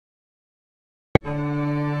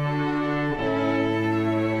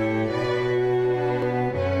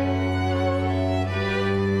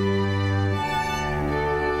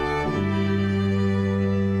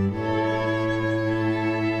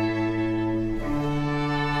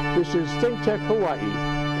This is ThinkTech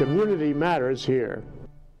Hawaii. Community matters here.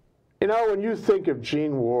 You know, when you think of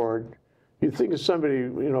Gene Ward, you think of somebody,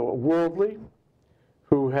 worldly,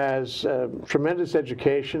 who has tremendous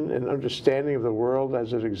education and understanding of the world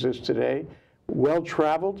as it exists today,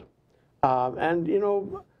 well-traveled, and,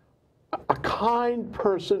 a kind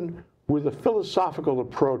person with a philosophical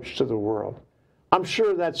approach to the world. I'm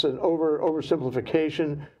sure that's an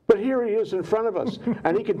oversimplification, but here he is in front of us,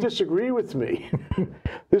 and he can disagree with me.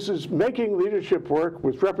 This is Making Leadership Work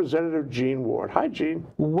with Representative Gene Ward. Hi, Gene.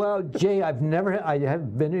 Well, Jay, I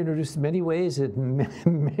have been introduced many ways at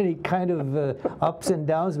many kind of ups and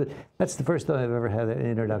downs, but that's the first time I've ever had an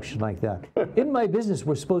introduction like that. In my business,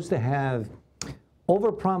 we're supposed to have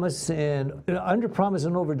overpromise and underpromise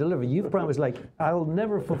and overdeliver. You've promised, like, I'll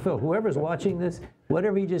never fulfill. Whoever's watching this,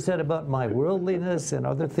 whatever you just said about my worldliness and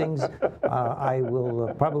other things, I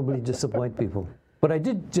will probably disappoint people. But I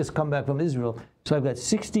did just come back from Israel, so I've got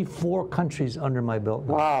 64 countries under my belt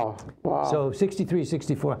now. Wow, wow. So 63,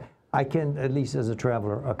 64. I can, at least as a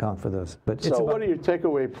traveler, account for those. But so what are your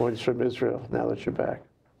takeaway points from Israel now that you're back?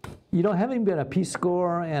 Having been a Peace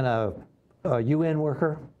Corps and a UN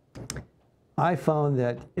worker, I found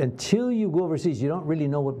that until you go overseas, you don't really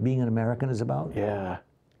know what being an American is about. Yeah.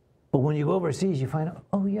 But when you go overseas, you find out,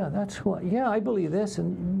 oh yeah, that's who I believe this,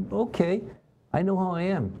 and okay, I know how I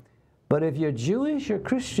am. But if you're Jewish or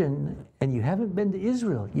Christian and you haven't been to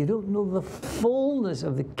Israel, you don't know the fullness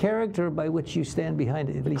of the character by which you stand behind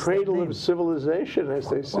it. At least the cradle of civilization, as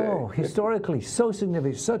they say. Oh, historically, so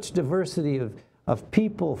significant, such diversity of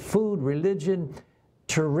people, food, religion,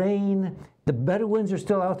 terrain. The Bedouins are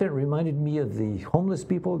still out there. It reminded me of the homeless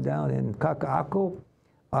people down in Kaka'ako.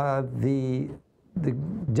 The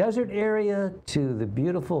desert area to the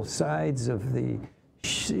beautiful sides of the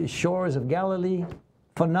shores of Galilee.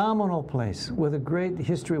 Phenomenal place with a great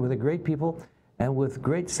history, with a great people, and with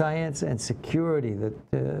great science and security that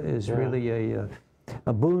is really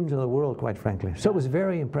a boon to the world, quite frankly. So it was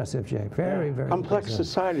very impressive, Jay. Very complex impressive.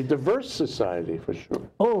 Society, diverse society, for sure.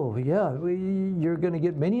 Oh, yeah. You're going to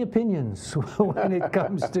get many opinions when it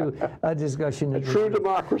comes to a discussion. A true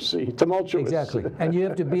democracy, tumultuous. Exactly. And you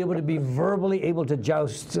have to be able to be verbally able to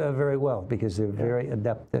joust very well, because they're very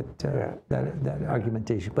adept at that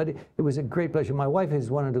argumentation. But it was a great pleasure. My wife has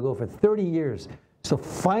wanted to go for 30 years. So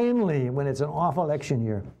finally, when it's an off election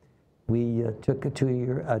year, we took a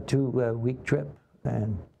two-week trip,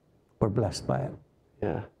 and we're blessed by it.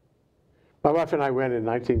 Yeah. My wife and I went in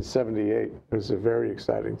 1978. It was a very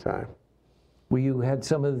exciting time. Well, you had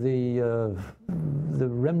some of the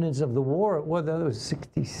remnants of the war. Well, that was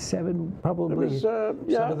 67, probably. Was,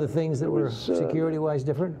 some of the things that were security-wise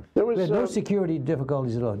different. There was we had no security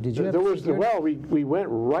difficulties at all. Did you have security? Well, we went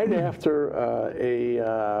right after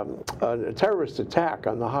a terrorist attack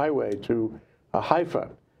on the highway to Haifa.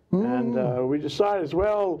 And we decided,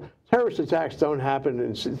 well, terrorist attacks don't happen.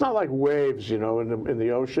 It's not like waves, in the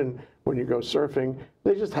ocean when you go surfing.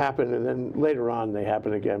 They just happen, and then later on they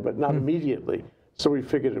happen again, but not immediately. So we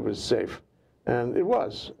figured it was safe. And it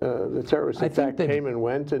was. The terrorist attack came and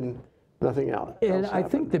went, and nothing else. And I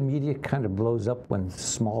think the media kind of blows up when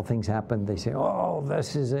small things happen. They say, oh,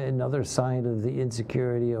 this is another sign of the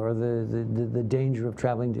insecurity or the danger of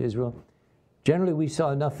traveling to Israel. Generally, we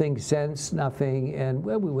saw nothing, sensed nothing, and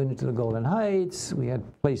well, we went into the Golden Heights. We had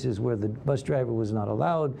places where the bus driver was not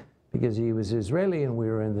allowed because he was Israeli, and we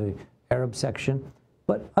were in the Arab section.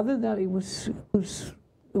 But other than that, it was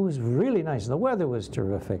really nice. The weather was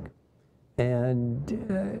terrific, and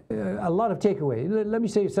a lot of takeaway. Let me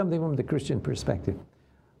say something from the Christian perspective.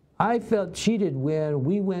 I felt cheated when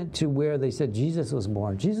we went to where they said Jesus was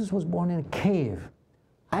born. Jesus was born in a cave.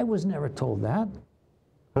 I was never told that.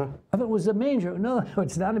 Huh? I thought it was a manger. No,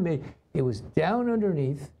 it's not a manger. It was down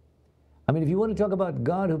underneath. I mean, if you want to talk about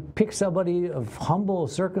God who picked somebody of humble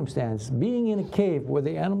circumstance, being in a cave where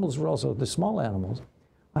the animals were also the small animals,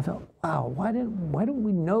 I thought, wow, why don't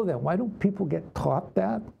we know that? Why don't people get taught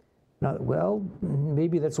that? Now, well,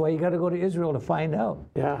 maybe that's why you got to go to Israel to find out.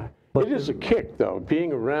 Yeah, but it is a kick, though,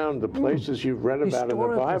 being around the places you've read about in the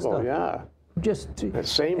Bible. Stuff. Yeah, just the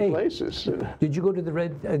same places. Did you go to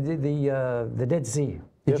the Dead Sea?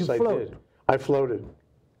 Did you float? I did. I floated.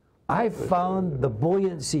 I found the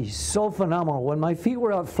buoyancy so phenomenal. When my feet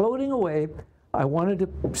were out floating away, I wanted to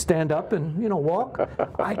stand up and walk.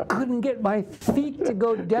 I couldn't get my feet to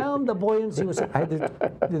go down. The buoyancy was. I had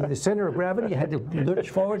the center of gravity. I had to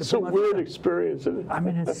lurch forward. It's a weird experience, isn't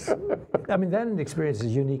it? I mean, that experience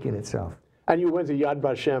is unique in itself. And you went to Yad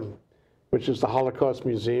Vashem, which is the Holocaust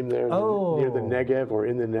Museum there near the Negev or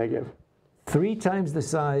in the Negev. 3 times the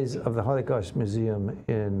size of the Holocaust Museum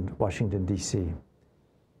in Washington, D.C.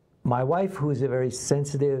 My wife, who is a very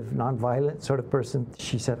sensitive, nonviolent sort of person,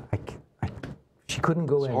 she said she couldn't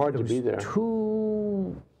go in. It's hard to be there.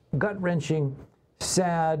 Too gut-wrenching,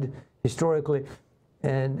 sad, historically.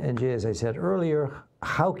 And Jay, as I said earlier,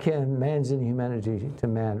 how can man's inhumanity to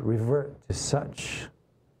man revert to such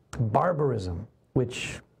barbarism,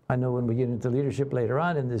 which I know when we get into leadership later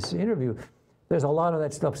on in this interview, there's a lot of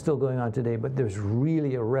that stuff still going on today, but there's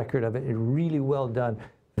really a record of it, really well done,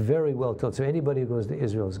 very well told. So anybody who goes to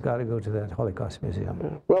Israel has got to go to that Holocaust Museum. Yeah.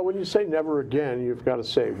 Well, when you say never again, you've got to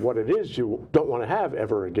say what it is you don't want to have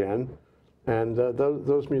ever again. And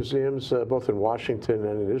those museums, both in Washington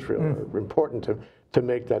and in Israel, are important to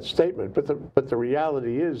make that statement. But the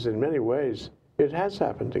reality is, in many ways, it has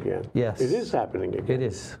happened again. Yes. It is happening again. It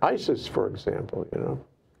is. ISIS, for example, you know.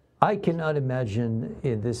 I cannot imagine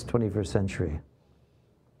in this 21st century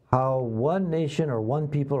how one nation or one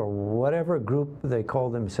people or whatever group they call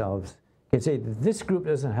themselves can say that this group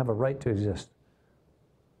doesn't have a right to exist.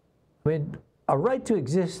 I mean, a right to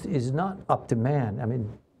exist is not up to man. I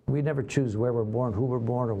mean, we never choose where we're born, who we're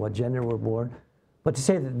born, or what gender we're born. But to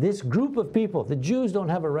say that this group of people, the Jews, don't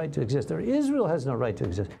have a right to exist, or Israel has no right to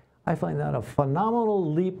exist, I find that a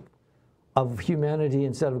phenomenal leap of humanity.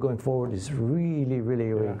 Instead of going forward, is really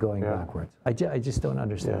going backwards. I just don't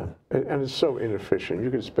understand. Yeah. And it's so inefficient.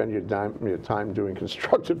 You can spend your time doing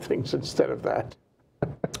constructive things instead of that.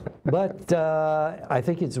 But I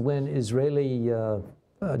think it's when Disraeli,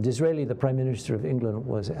 the Prime Minister of England,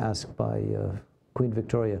 was asked by Queen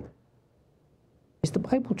Victoria, "Is the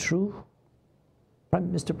Bible true,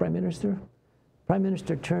 Mr. Prime Minister?" Prime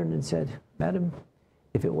Minister turned and said, "Madam,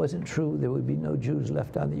 if it wasn't true, there would be no Jews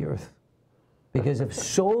left on the earth. Because of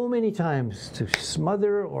so many times to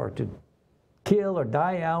smother or to kill or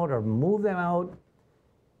die out or move them out,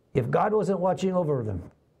 if God wasn't watching over them,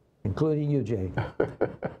 including you, Jay,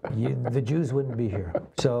 the Jews wouldn't be here."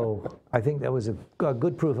 So I think that was a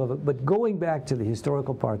good proof of it. But going back to the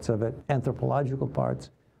historical parts of it, anthropological parts,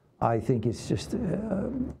 I think it's just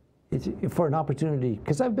it's for an opportunity,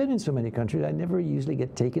 because I've been in so many countries, I never usually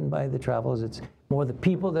get taken by the travels. It's more the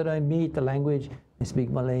people that I meet, the language. I speak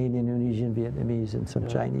Malay, Indonesian, Vietnamese, and some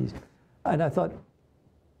Chinese. And I thought,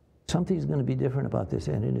 something's going to be different about this,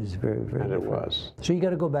 and it is very different. And it was. So you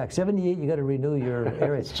got to go back. 78, you got to renew your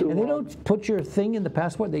area. And they don't put your thing in the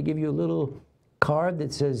passport. They give you a little card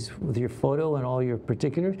that says, with your photo and all your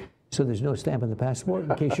particulars, so there's no stamp in the passport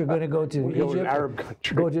in case you're going to go to Egypt. Go to an Arab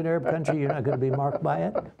country. Go to an Arab country, you're not going to be marked by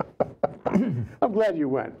it. I'm glad you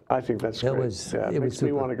went. I think that's great. It makes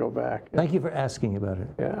me want to go back. Thank you for asking about it.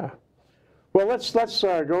 Yeah. Well, let's go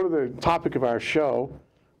to the topic of our show.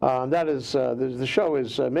 That is, the show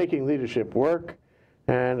is Making Leadership Work.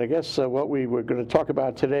 And I guess what we were going to talk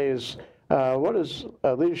about today is what does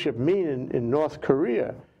leadership mean in North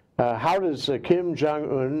Korea? How does Kim Jong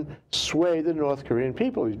Un sway the North Korean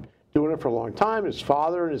people? He's doing it for a long time. His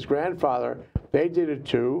father and his grandfather, they did it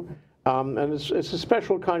too. And it's a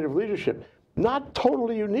special kind of leadership. Not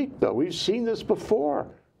totally unique, though. We've seen this before.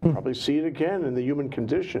 Probably see it again in the human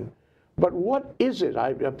condition. But what is it?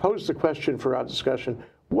 I posed the question for our discussion.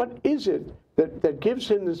 What is it that gives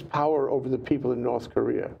him this power over the people in North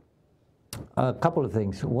Korea? A couple of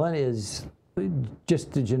things. One is,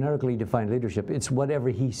 just to generically define leadership, it's whatever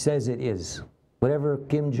he says it is. Whatever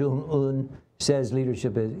Kim Jong Un says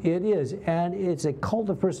leadership is, it is. And it's a cult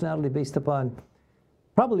of personality based upon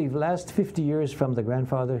probably the last 50 years from the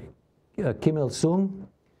grandfather, Kim Il-sung,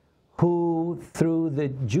 who through the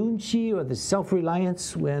junchi, or the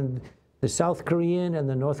self-reliance, when the South Korean and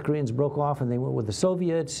the North Koreans broke off and they went with the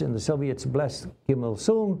Soviets, and the Soviets blessed Kim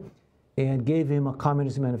Il-sung and gave him a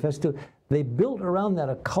communist manifesto. They built around that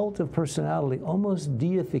a cult of personality, almost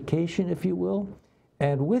deification, if you will.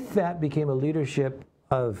 And with that became a leadership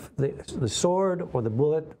of the sword or the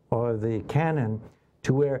bullet or the cannon,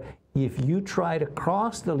 to where if you try to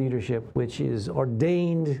cross the leadership, which is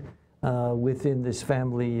ordained within this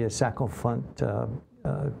family sycophant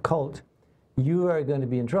cult, you are going to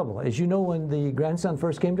be in trouble. As you know, when the grandson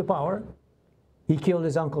first came to power, he killed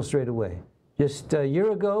his uncle straight away. Just a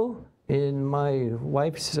year ago, in my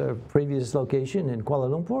wife's previous location in Kuala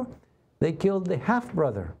Lumpur, they killed the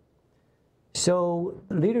half-brother. So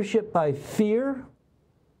leadership by fear,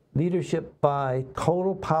 leadership by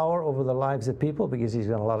total power over the lives of people, because he's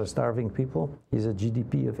got a lot of starving people. He's a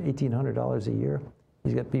GDP of $1,800 a year.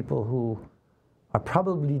 He's got people who are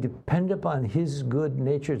probably dependent upon his good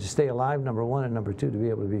nature to stay alive, number one, and number two, to be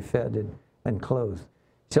able to be fed and clothed.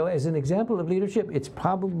 So as an example of leadership, it's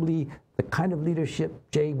probably the kind of leadership,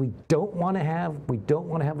 Jay, we don't want to have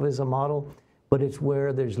as a model, but it's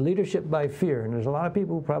where there's leadership by fear. And there's a lot of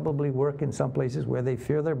people who probably work in some places where they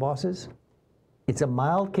fear their bosses, it's a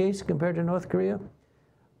mild case compared to North Korea,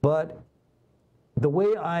 but the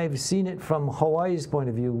way I've seen it from Hawaii's point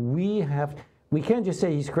of view, we can't just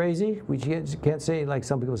say he's crazy. We can't say, like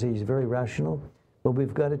some people say, he's very rational, but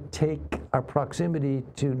we've got to take our proximity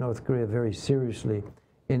to North Korea very seriously,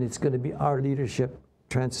 and it's going to be our leadership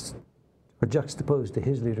juxtaposed to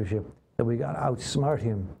his leadership, that we got to outsmart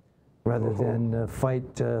him rather than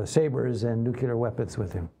fight sabers and nuclear weapons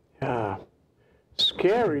with him. Yeah.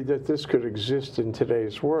 Scary that this could exist in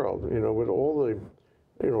today's world, you know, with all the,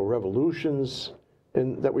 you know, revolutions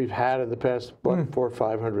that we've had in the past, what, 400 or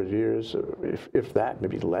 500 years, if that,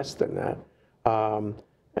 maybe less than that.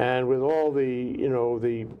 And with all the, you know,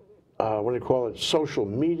 the, what do you call it, social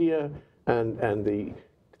media and the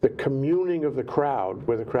communing of the crowd,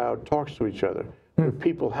 where the crowd talks to each other, where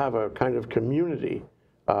people have a kind of community,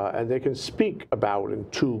 and they can speak about and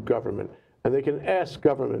to government, and they can ask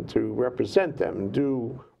government to represent them and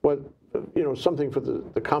do what, you know, something for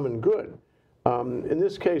the common good. In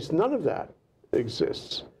this case, none of that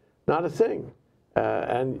exists, not a thing.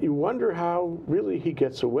 And you wonder how really he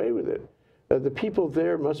gets away with it. The people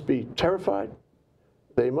there must be terrified.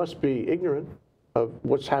 They must be ignorant of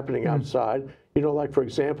what's happening outside. You know, like, for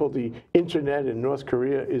example, the internet in North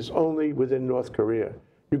Korea is only within North Korea.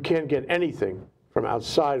 You can't get anything from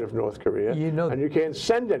outside of North Korea, you know, and you can't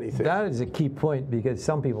send anything. That is a key point, because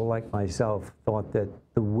some people like myself thought that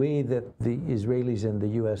the way that the Israelis and the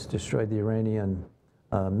U.S. destroyed the Iranian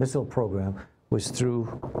missile program was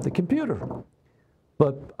through the computer.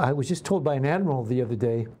 But I was just told by an admiral the other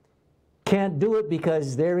day, can't do it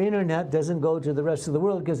because their internet doesn't go to the rest of the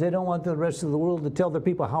world, because they don't want the rest of the world to tell their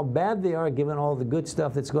people how bad they are given all the good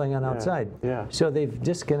stuff that's going on outside. Yeah. So they've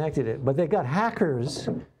disconnected it. But they've got hackers.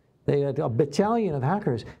 They had a battalion of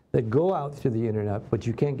hackers that go out through the internet, but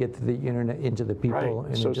you can't get to the internet into the people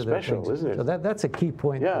and so into special, their things. isn't it? So that's a key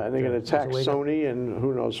point. Yeah, and they're going to attack Sony and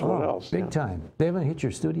who knows what else. Big time. They haven't hit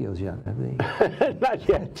your studios yet, have they? Not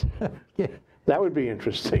yet. Yeah. That would be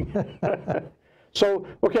interesting. So,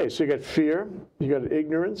 okay, so you got fear, you got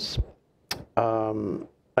ignorance.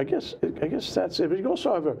 I guess that's it. But you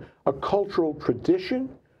also have a cultural tradition.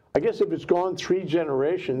 I guess if it's gone 3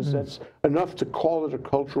 generations, that's enough to call it a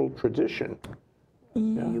cultural tradition. You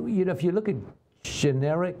know, if you look at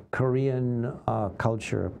generic Korean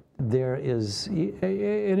culture, there is,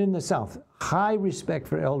 and in the South, high respect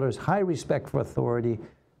for elders, high respect for authority,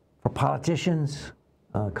 for politicians.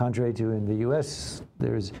 Contrary to in the U.S.,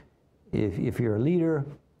 there's, if you're a leader,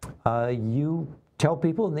 you tell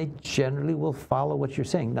people and they generally will follow what you're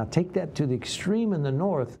saying. Now take that to the extreme in the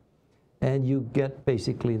North, and you get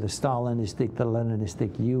basically the Stalinistic, the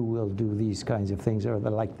Leninistic, you will do these kinds of things, or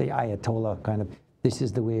like the Ayatollah kind of, this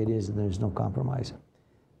is the way it is and there's no compromise.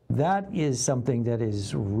 That is something that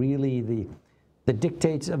is really the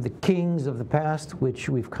dictates of the kings of the past, which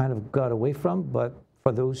we've kind of got away from, but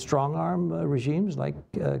for those strong-arm regimes like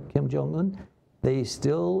Kim Jong Un, they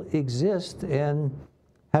still exist and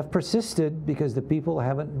have persisted because the people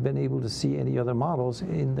haven't been able to see any other models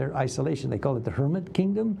in their isolation. They call it the hermit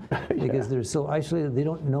kingdom because they're so isolated, they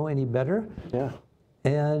don't know any better. Yeah.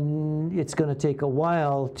 And it's going to take a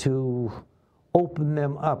while to open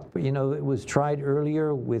them up. You know, it was tried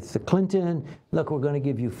earlier with the Clinton. Look, we're going to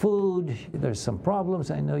give you food. There's some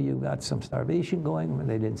problems. I know you got some starvation going.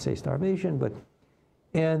 They didn't say starvation, but,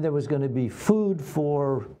 and there was going to be food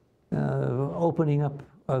for opening up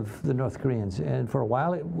of the North Koreans. And for a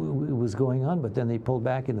while it was going on, but then they pulled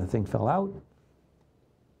back and the thing fell out.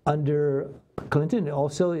 Under Clinton,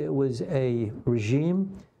 also, it was a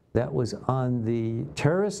regime that was on the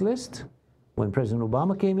terrorist list. When President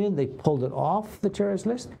Obama came in, they pulled it off the terrorist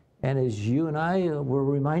list. And as you and I were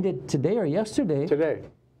reminded today or yesterday,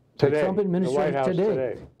 the Trump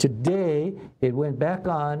administration today, it went back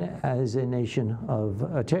on as a nation of,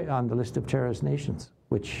 on the list of terrorist nations,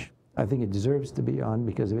 which I think it deserves to be on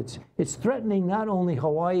because of it's threatening not only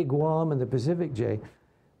Hawaii, Guam, and the Pacific, Jay.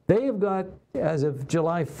 They have got, as of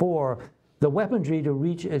July 4, the weaponry to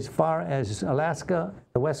reach as far as Alaska,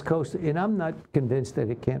 the West Coast, and I'm not convinced that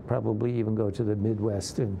it can't probably even go to the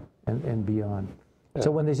Midwest and beyond. Yeah.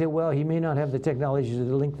 So when they say, well, he may not have the technology to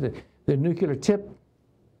link the nuclear tip,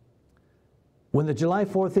 when the July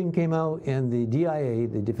 4th thing came out and the DIA,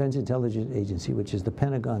 the Defense Intelligence Agency, which is the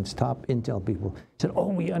Pentagon's top intel people, said, oh,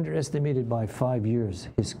 we underestimated by 5 years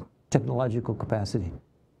his technological capacity.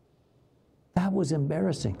 That was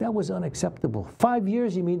embarrassing. That was unacceptable. 5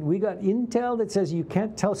 years, you mean we got intel that says you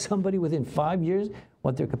can't tell somebody within 5 years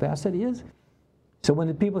what their capacity is? So when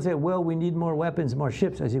the people say, well, we need more weapons, more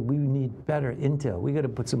ships, I said, we need better intel. We got to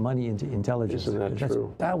put some money into intelligence. Isn't that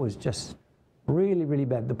true? That was just really, really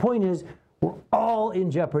bad. The point is, We're all in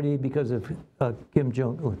jeopardy because of Kim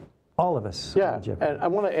Jong Un. All of us. Yeah, and I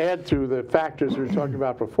want to add to the factors we were talking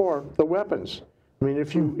about before, the weapons. I mean,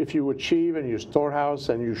 if you achieve and you storehouse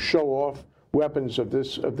and you show off weapons of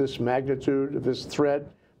this magnitude, of this threat,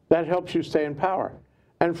 that helps you stay in power.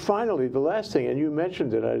 And finally, the last thing, and you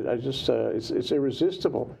mentioned it, it's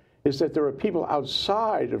irresistible, is that there are people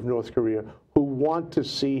outside of North Korea who want to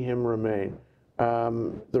see him remain.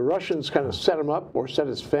 The Russians kind of set him up or set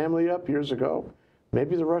his family up years ago.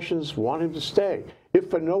 Maybe the Russians want him to stay, if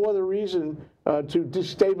for no other reason to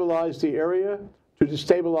destabilize the area, to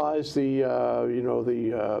destabilize the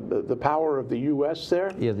power of the U.S.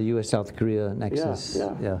 there. Yeah, the U.S.-South Korea nexus.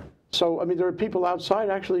 Yeah. So, I mean, there are people outside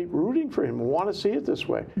actually rooting for him and want to see it this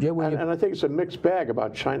way. Yeah, and I think it's a mixed bag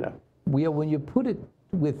about China. Yeah, when you put it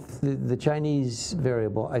with the Chinese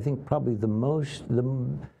variable, I think probably the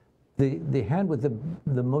hand with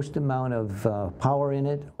the most amount of power in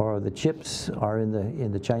it, or the chips, are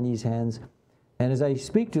in the Chinese hands. And as I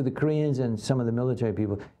speak to the Koreans and some of the military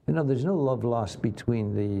people, there's no love lost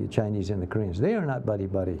between the Chinese and the Koreans. They are not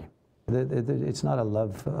buddy-buddy. It's not a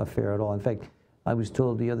love affair at all. In fact, I was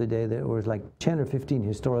told the other day that there was like 10 or 15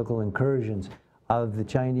 historical incursions of the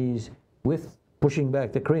Chinese with pushing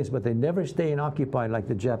back the Koreans, but they never stay and occupy like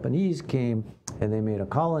the Japanese came and they made a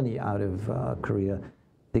colony out of Korea.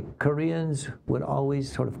 The Koreans would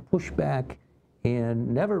always sort of push back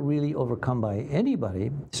and never really overcome by anybody.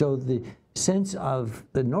 So the sense of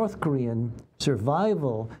the North Korean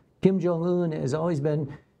survival, Kim Jong Un has always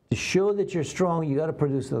been, to show that you're strong, you got to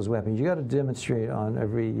produce those weapons. You got to demonstrate on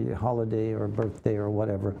every holiday or birthday or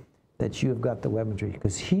whatever that you have got the weaponry,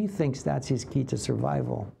 because he thinks that's his key to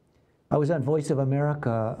survival. I was on Voice of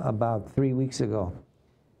America about 3 weeks ago,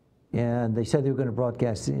 and they said they were going to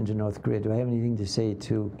broadcast it into North Korea. Do I have anything to say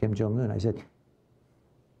to Kim Jong Un? I said,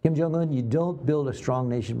 Kim Jong Un, you don't build a strong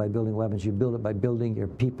nation by building weapons. You build it by building your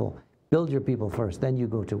people. Build your people first, then you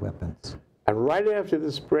go to weapons. And right after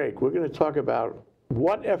this break, we're going to talk about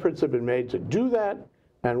what efforts have been made to do that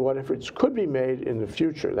and what efforts could be made in the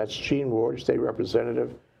future. That's Gene Ward, State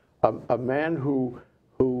Representative, a man who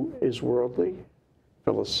is worldly,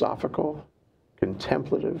 philosophical,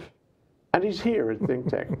 contemplative, and he's here at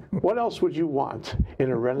ThinkTech. What else would you want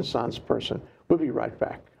in a Renaissance person? We'll be right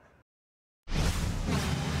back.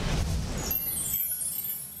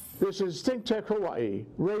 This is ThinkTech Hawaii,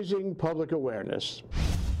 raising public awareness.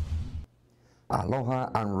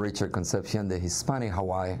 Aloha, I'm Richard Concepcion, the Hispanic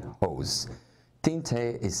Hawaii host.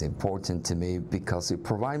 ThinkTech is important to me because it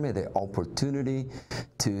provides me the opportunity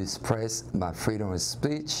to express my freedom of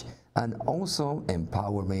speech and also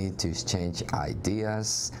empower me to exchange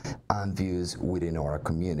ideas and views within our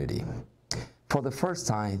community. For the first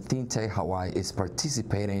time, ThinkTech Hawaii is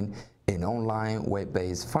participating in an online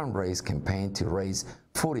web-based fundraise campaign to raise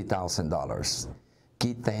 $40,000.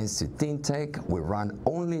 Give thanks to ThinkTech. We run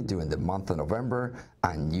only during the month of November,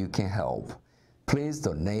 and you can help. Please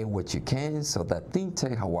donate what you can so that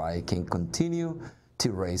ThinkTech Hawaii can continue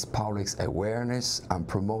to raise public awareness and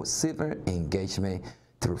promote civic engagement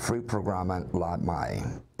through free programming like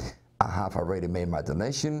mine. I have already made my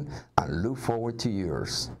donation and look forward to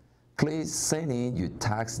yours. Please send in your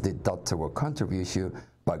tax-deductible contribution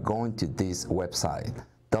by going to this website,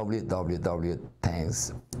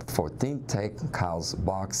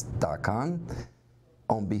 www.thanksforthinktechcausebox.com.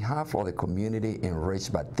 On behalf of the community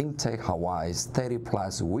enriched by ThinkTech Hawaii's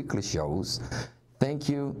 30+ weekly shows, thank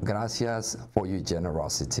you, gracias, for your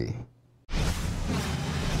generosity.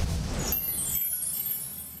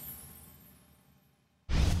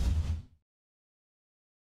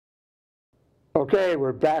 Okay,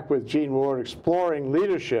 we're back with Gene Ward exploring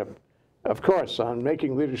leadership, of course, on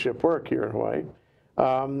making leadership work here in Hawaii.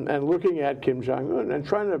 And looking at Kim Jong Un and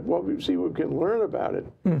trying to see what we can learn about it.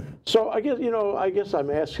 So I guess I'm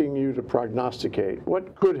asking you to prognosticate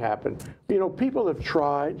what could happen. People have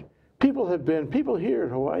tried. People here in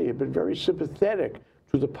Hawaii have been very sympathetic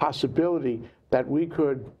to the possibility that we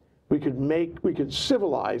could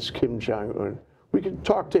civilize Kim Jong Un. We could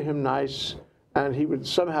talk to him nice, and he would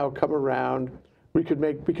somehow come around. We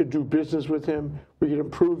could do business with him. We could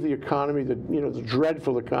improve the economy, the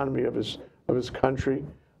dreadful economy of his country.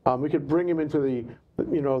 We could bring him into the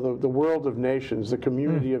world of nations, the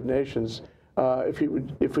community of nations, if we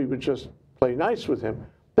would just play nice with him.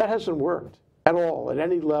 That hasn't worked at all, at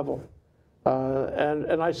any level.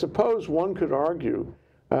 And I suppose one could argue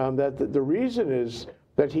that the reason is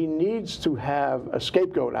that he needs to have a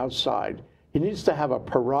scapegoat outside. He needs to have a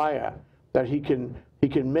pariah that he can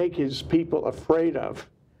make his people afraid of,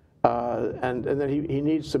 and then he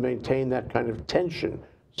needs to maintain that kind of tension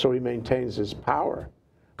so he maintains his power.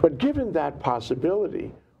 But given that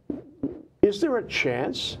possibility, is there a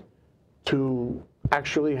chance to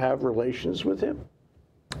actually have relations with him?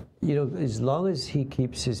 You know, as long as he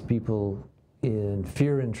keeps his people in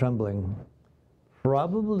fear and trembling,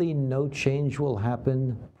 probably no change will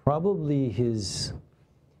happen. Probably his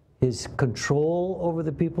control over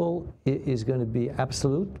the people is going to be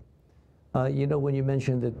absolute. You know, when you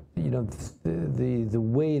mentioned that, you know, the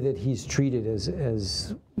way that he's treated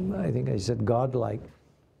as I think I said godlike,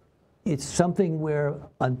 it's something where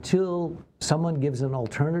until someone gives an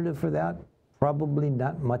alternative for that, probably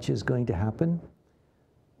not much is going to happen.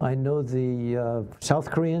 I know the South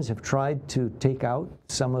Koreans have tried to take out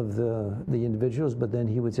some of the individuals, but then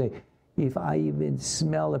he would say, if I even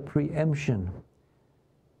smell a preemption,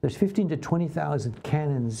 there's 15 to 20,000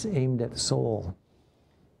 cannons aimed at Seoul.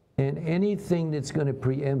 And anything that's going to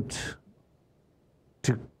preempt,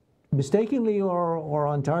 to mistakenly or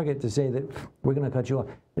on target, to say that we're going to cut you off,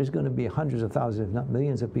 there's going to be hundreds of thousands, if not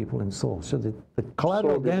millions of people in Seoul. So the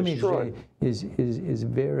collateral damage is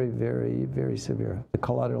very, very, very severe. The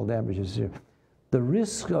collateral damage is severe. The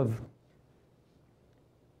risk of,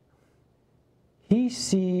 he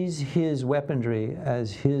sees his weaponry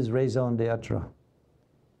as his raison d'etre.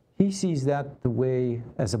 He sees that the way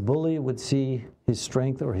as a bully would see his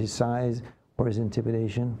strength or his size or his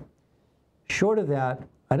intimidation. Short of that,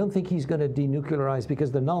 I don't think he's going to denuclearize,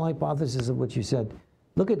 because the null hypothesis of what you said,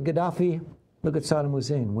 look at Gaddafi, look at Saddam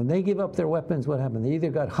Hussein. When they give up their weapons, what happened? They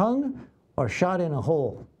either got hung or shot in a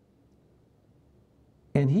hole.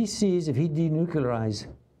 And he sees if he denuclearizes,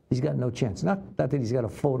 he's got no chance. Not that he's got a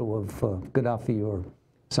photo of Gaddafi or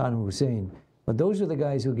Saddam Hussein, but those are the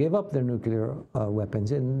guys who gave up their nuclear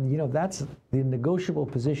weapons. And, you know, that's the negotiable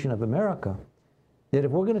position of America, that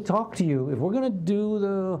if we're going to talk to you, if we're going to do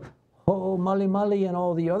the Mali Mali and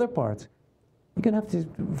all the other parts, you're going to have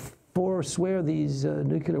to forswear these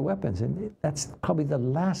nuclear weapons. And that's probably the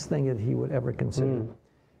last thing that he would ever consider.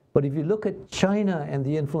 But if you look at China and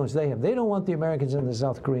the influence they have, they don't want the Americans and the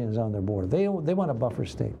South Koreans on their border. They want a buffer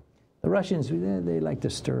state. The Russians, they like to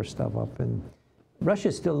stir stuff up. And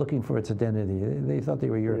Russia's still looking for its identity. They thought they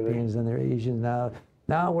were Europeans, and they're Asians now.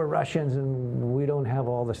 Now we're Russians, and we don't have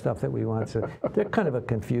all the stuff that we want. So they're kind of a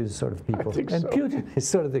confused sort of people. And so. Putin is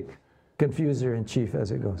sort of the confuser in chief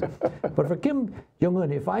as it goes. But for Kim Jong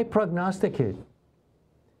Un, if I prognosticate,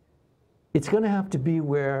 it's going to have to be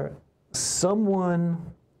where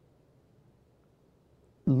someone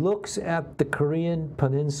looks at the Korean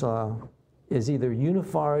peninsula as either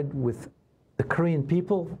unified with the Korean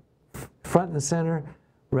people, front and center,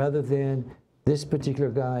 rather than this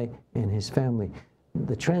particular guy and his family.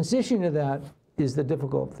 The transition to that is the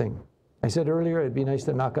difficult thing. I said earlier it'd be nice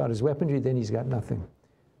to knock out his weaponry, then he's got nothing.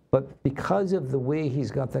 But because of the way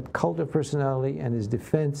he's got that cult of personality and his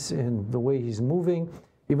defense and the way he's moving,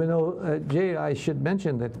 even though, Jay, I should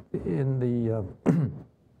mention that in the,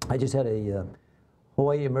 I just had a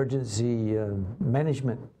Hawaii Emergency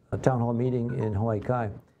Management town hall meeting in Hawaii Kai.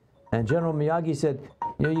 And General Miyagi said,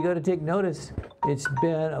 you know, you got to take notice. It's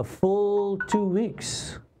been a full 2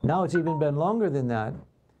 weeks. Now it's even been longer than that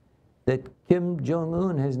Kim Jong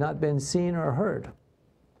Un has not been seen or heard.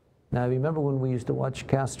 Now, remember when we used to watch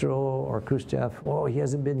Castro or Khrushchev? Oh, he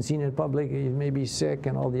hasn't been seen in public. He may be sick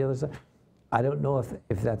and all the other stuff. I don't know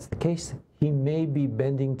if that's the case. He may be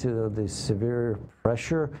bending to the severe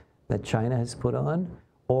pressure that China has put on,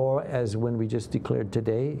 or as when we just declared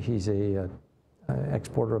today, he's a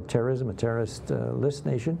exporter of terrorism, a terrorist list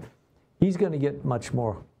nation. He's going to get much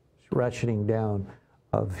more ratcheting down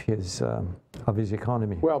of his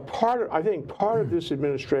economy. Well, I think part of this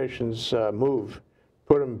administration's move,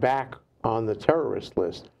 put him back on the terrorist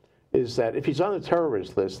list, is that if he's on the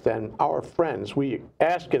terrorist list, then our friends, we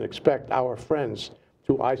ask and expect our friends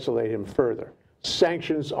to isolate him further.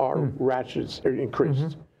 Sanctions are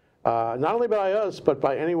increased, not only by us, but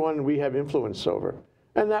by anyone we have influence over.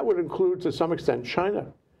 And that would include, to some extent, China.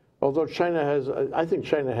 Although China has, I think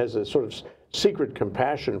China has a sort of secret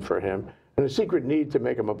compassion for him and a secret need to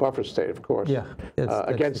make him a buffer state, of course,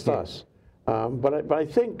 against us. But I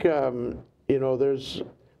think, you know,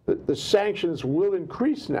 the sanctions will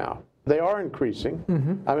increase now. They are increasing.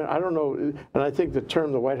 I mean, I don't know, and I think the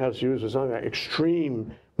term the White House used was something like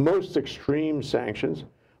extreme, most extreme sanctions.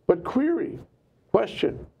 But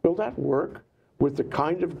question, will that work with the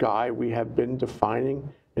kind of guy we have been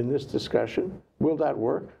defining in this discussion? Will that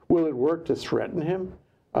work? Will it work to threaten him?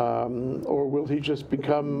 Or will he just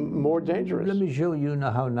become more dangerous? Let me show you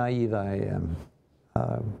how naive I am.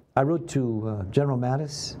 I wrote to General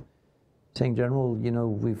Mattis saying, General, you know,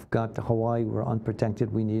 we've got Hawaii, we're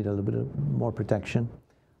unprotected, we need a little bit more protection.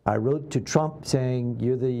 I wrote to Trump saying,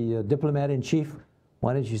 you're the diplomat in chief,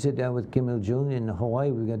 Why don't you sit down with Kim Jong Un in Hawaii?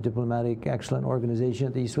 We've got diplomatic, excellent organization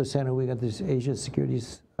at the East West Center. We got this Asia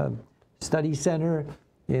Securities Study Center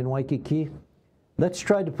in Waikiki. Let's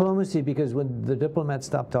try diplomacy, because when the diplomats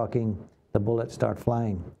stop talking, the bullets start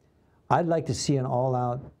flying. I'd like to see an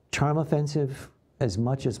all-out charm offensive as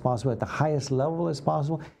much as possible, at the highest level as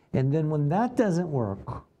possible. And then when that doesn't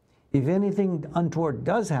work, if anything untoward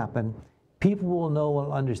does happen, people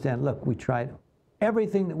will understand, look, we tried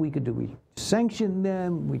everything that we could do. We sanctioned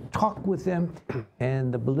them, we talked with them,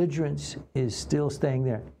 and the belligerence is still staying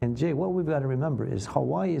there. And Jay, what we've got to remember is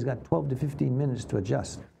Hawaii has got 12 to 15 minutes to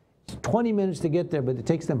adjust. It's 20 minutes to get there, but it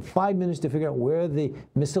takes them 5 minutes to figure out where the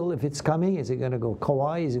missile, if it's coming, is it going to go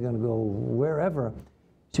Kauai, is it going to go wherever?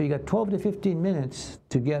 So you got 12 to 15 minutes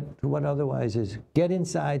to get to what otherwise is get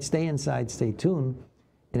inside, stay tuned.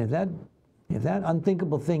 And if that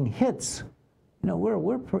unthinkable thing hits,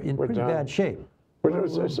 we're in pretty bad shape.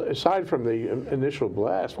 Aside from the initial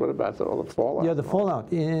blast, what about all the fallout? Yeah, the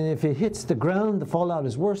fallout. And if it hits the ground, the fallout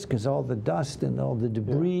is worse, because all the dust and all the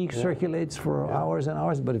debris circulates for hours and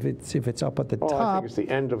hours. But if it's up at the top, I think it's the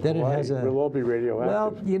end of then Hawaii. it has We'll all be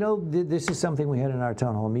radioactive. Well, this is something we had in our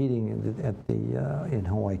town hall meeting in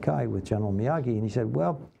Hawaii Kai with General Miyagi, and he said,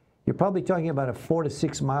 well, you're probably talking about a 4 to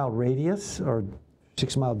 6 mile radius or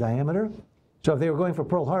 6 mile diameter. So if they were going for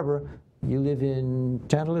Pearl Harbor, you live in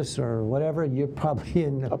Tantalus or whatever, you're probably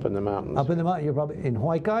up in the mountains. Up in the mountain, you're probably in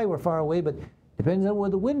Hawaii Kai. We're far away, but depends on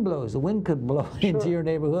where the wind blows. The wind could blow into your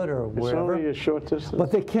neighborhood or wherever. It's only a short distance.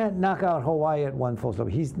 But they can't knock out Hawaii at one full stop.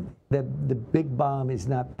 The big bomb is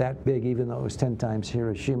not that big, even though it was 10 times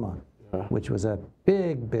Hiroshima, which was a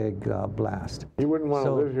big blast. You wouldn't want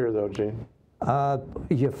to live here, though, Gene.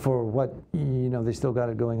 Yeah, for what, they still got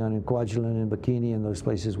it going on in Kwajalein and Bikini and those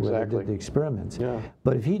places where they did the experiments. Yeah.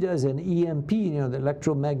 But if he does an EMP, the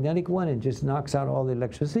electromagnetic one, and just knocks out all the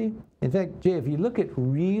electricity. In fact, Jay, if you look at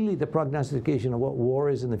really the prognostication of what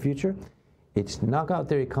war is in the future, it's knock out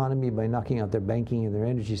their economy by knocking out their banking and their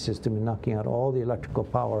energy system and knocking out all the electrical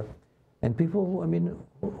power. And people,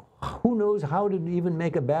 who knows how to even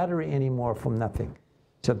make a battery anymore from nothing.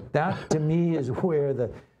 So that, to me, is where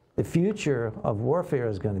the future of warfare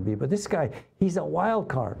is going to be. But this guy, he's a wild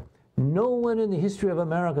card. No one in the history of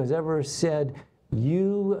America has ever said,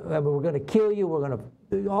 we're going to kill you, we're going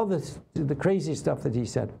to, all the crazy stuff that he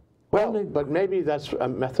said. Well, but maybe that's a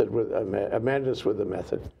method with a madness with a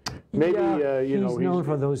method. Maybe he's known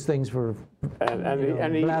for those things for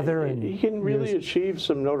blather, and he can really achieve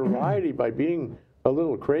some notoriety by being a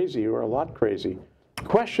little crazy or a lot crazy. The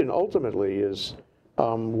question ultimately is,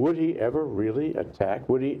 would he ever really attack?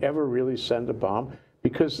 Would he ever really send a bomb?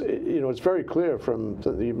 Because it's very clear from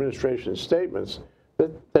the administration's statements that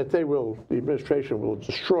the administration will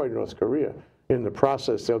destroy North Korea. In the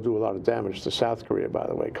process, they'll do a lot of damage to South Korea, by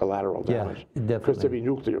the way, collateral damage. Yeah, definitely. Because there'll be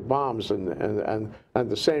nuclear bombs, and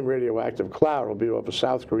the same radioactive cloud will be over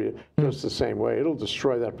South Korea just the same way. It'll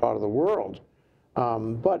destroy that part of the world.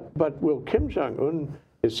 But will Kim Jong Un,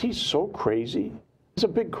 is he so crazy? It's a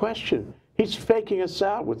big question. He's faking us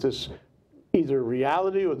out with this either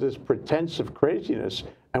reality or this pretense of craziness,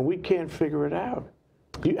 and we can't figure it out.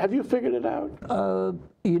 Have you figured it out?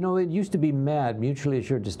 It used to be MAD, mutually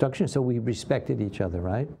assured destruction, so we respected each other,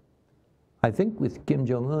 right? I think with Kim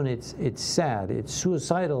Jong Un, it's sad. It's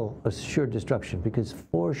suicidal assured destruction, because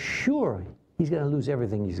for sure he's going to lose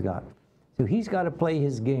everything he's got. So he's got to play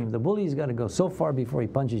his game. The bully's got to go so far before he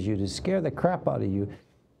punches you to scare the crap out of you,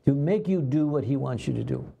 to make you do what he wants you to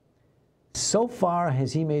do. So far,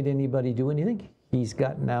 has he made anybody do anything? He's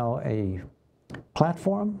got now a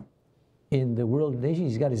platform in the world of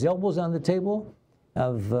nations. He's got his elbows on the table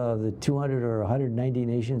of the 200 or 190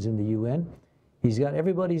 nations in the UN. He's got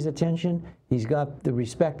everybody's attention. He's got the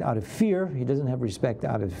respect out of fear. He doesn't have respect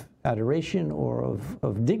out of adoration or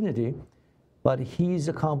of dignity, but he's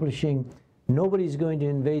accomplishing, nobody's going to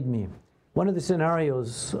invade me. One of the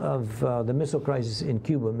scenarios of the missile crisis in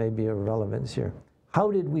Cuba may be of relevance here. How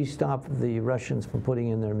did we stop the Russians from putting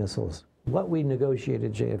in their missiles? What we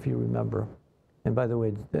negotiated, Jay, if you remember. And by the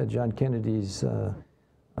way, John Kennedy's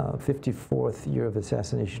 54th year of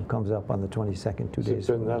assassination comes up on the 22nd, 2 days. It's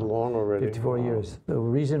been that long already. 54 years. The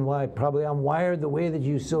reason why, probably I'm wired the way that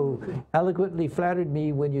you so eloquently flattered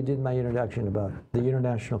me when you did my introduction about the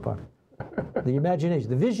international part. The imagination,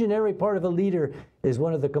 the visionary part of a leader is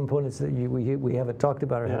one of the components that we haven't talked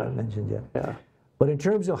about or haven't mentioned yet. Yeah. But in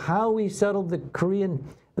terms of how we settled the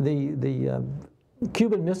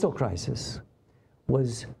Cuban Missile Crisis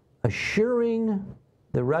was assuring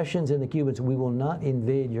the Russians and the Cubans, we will not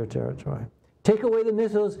invade your territory. Take away the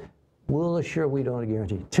missiles, we'll assure we don't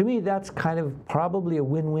guarantee. To me, that's kind of probably a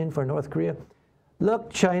win-win for North Korea.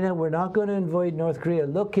 look, China, we're not going to invade North Korea.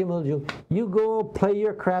 Look, Kim Jong Un, you go play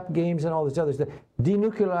your crap games and all this other stuff.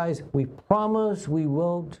 Denuclearize. We promise we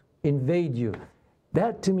won't invade you.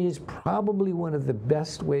 That, to me, is probably one of the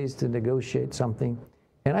best ways to negotiate something.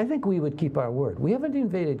 And I think we would keep our word. We haven't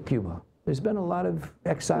invaded Cuba. There's been a lot of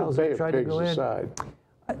exiles that tried to go in.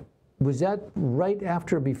 Was that right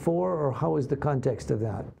after, before, or how was the context of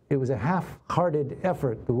that? It was a half-hearted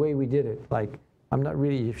effort, the way we did it. Like, I'm not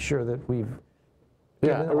really sure that we've.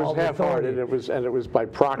 Yeah, it was half-hearted. It was by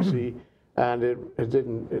proxy, and it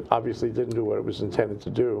obviously didn't do what it was intended to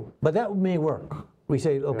do. But that may work. We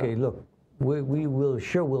say, okay, look, we will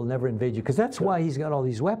we'll never invade you, because that's why he's got all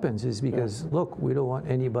these weapons. Is because look, we don't want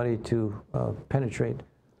anybody to penetrate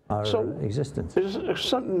our existence.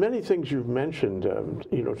 There's many things you've mentioned,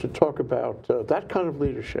 you know, to talk about that kind of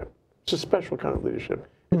leadership. It's a special kind of leadership.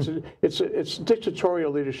 It's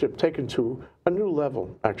dictatorial leadership taken to a new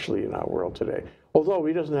level, actually, in our world today. Although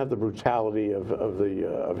he doesn't have the brutality of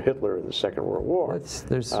Hitler in the Second World War.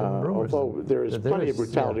 There's some rumors. Although there is plenty of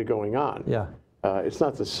brutality going on. Yeah. It's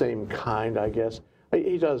not the same kind, I guess.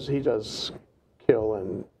 He does kill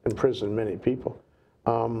and imprison many people.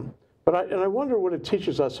 But I wonder what it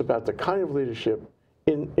teaches us about the kind of leadership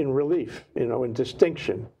in relief, you know, in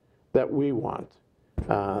distinction that we want.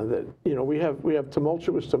 That, you know, we have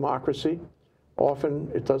tumultuous democracy.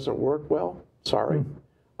 Often it doesn't work well. Sorry.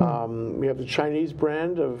 We have the Chinese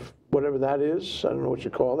brand of whatever that is. I don't know what you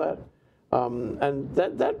call that. And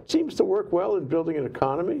that seems to work well in building an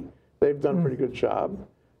economy. They've done a pretty good job.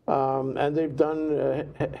 And they've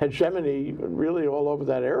done hegemony really all over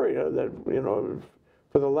that area, that, you know,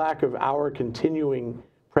 for the lack of our continuing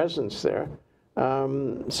presence there.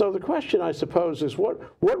 So the question, I suppose, is what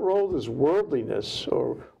role does worldliness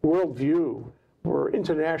or worldview or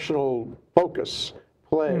international focus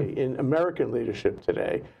play in American leadership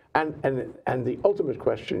today? And the ultimate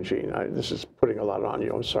question, Gene, this is putting a lot on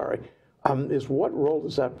you, I'm sorry, is what role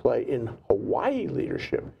does that play in Hawaii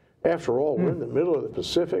leadership? After all, we're in the middle of the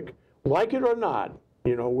Pacific. Like it or not,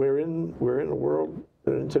 you know, we're in a world,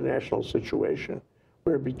 an international situation.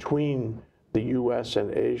 We're between the U.S.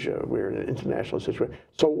 and Asia. We're in an international situation.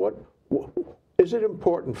 So what is it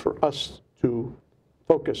important for us to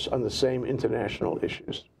focus on the same international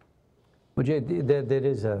issues? Well, Jay, that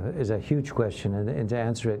is a huge question, and to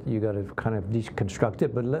answer it, you got to kind of deconstruct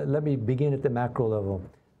it. But let me begin at the macro level.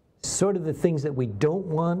 Sort of the things that we don't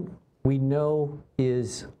want, we know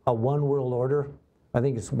is a one world order. I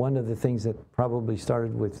think it's one of the things that probably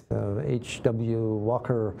started with H.W.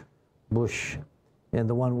 Walker Bush and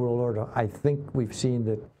the one world order. I think we've seen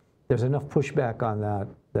that there's enough pushback on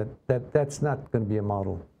that's not going to be a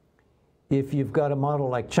model. If you've got a model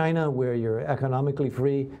like China, where you're economically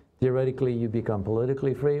free, theoretically you become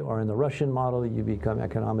politically free, or in the Russian model, you become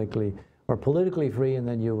economically or politically free, and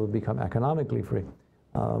then you will become economically free.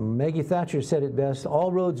 Maggie Thatcher said it best: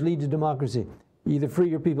 all roads lead to democracy. Either free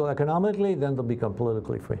your people economically, then they'll become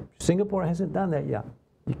politically free. Singapore hasn't done that yet.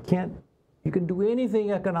 You can do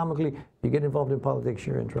anything economically. You get involved in politics,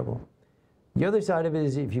 you're in trouble. The other side of it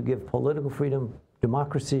is, if you give political freedom,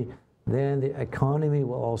 democracy, then the economy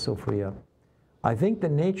will also free up. I think the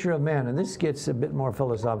nature of man, and this gets a bit more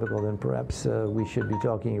philosophical than perhaps we should be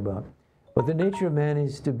talking about, but the nature of man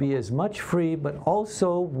is to be as much free, but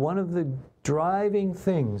also one of the driving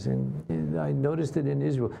things, and I noticed it in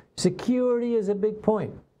Israel, security is a big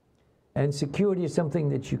point. And security is something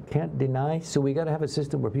that you can't deny. So we got to have a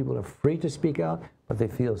system where people are free to speak out, but they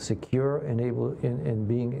feel secure and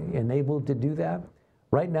being enabled to do that.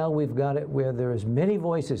 Right now, we've got it where there's many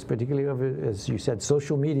voices, particularly over, as you said,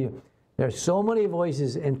 social media. There's so many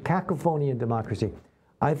voices and cacophony in democracy.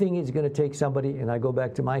 I think it's going to take somebody, and I go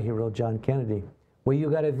back to my hero, John Kennedy, where you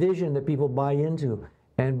got a vision that people buy into.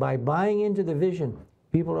 And by buying into the vision,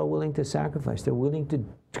 people are willing to sacrifice. They're willing to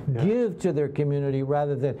give to their community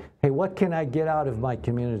rather than, hey, what can I get out of my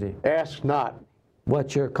community? Ask not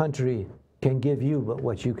what your country can give you, but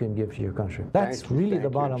what you can give to your country. That's really the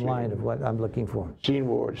bottom line of what I'm looking for. Gene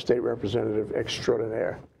Ward, State Representative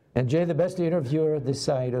Extraordinaire. And Jay, the best interviewer this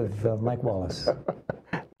side of Mike Wallace.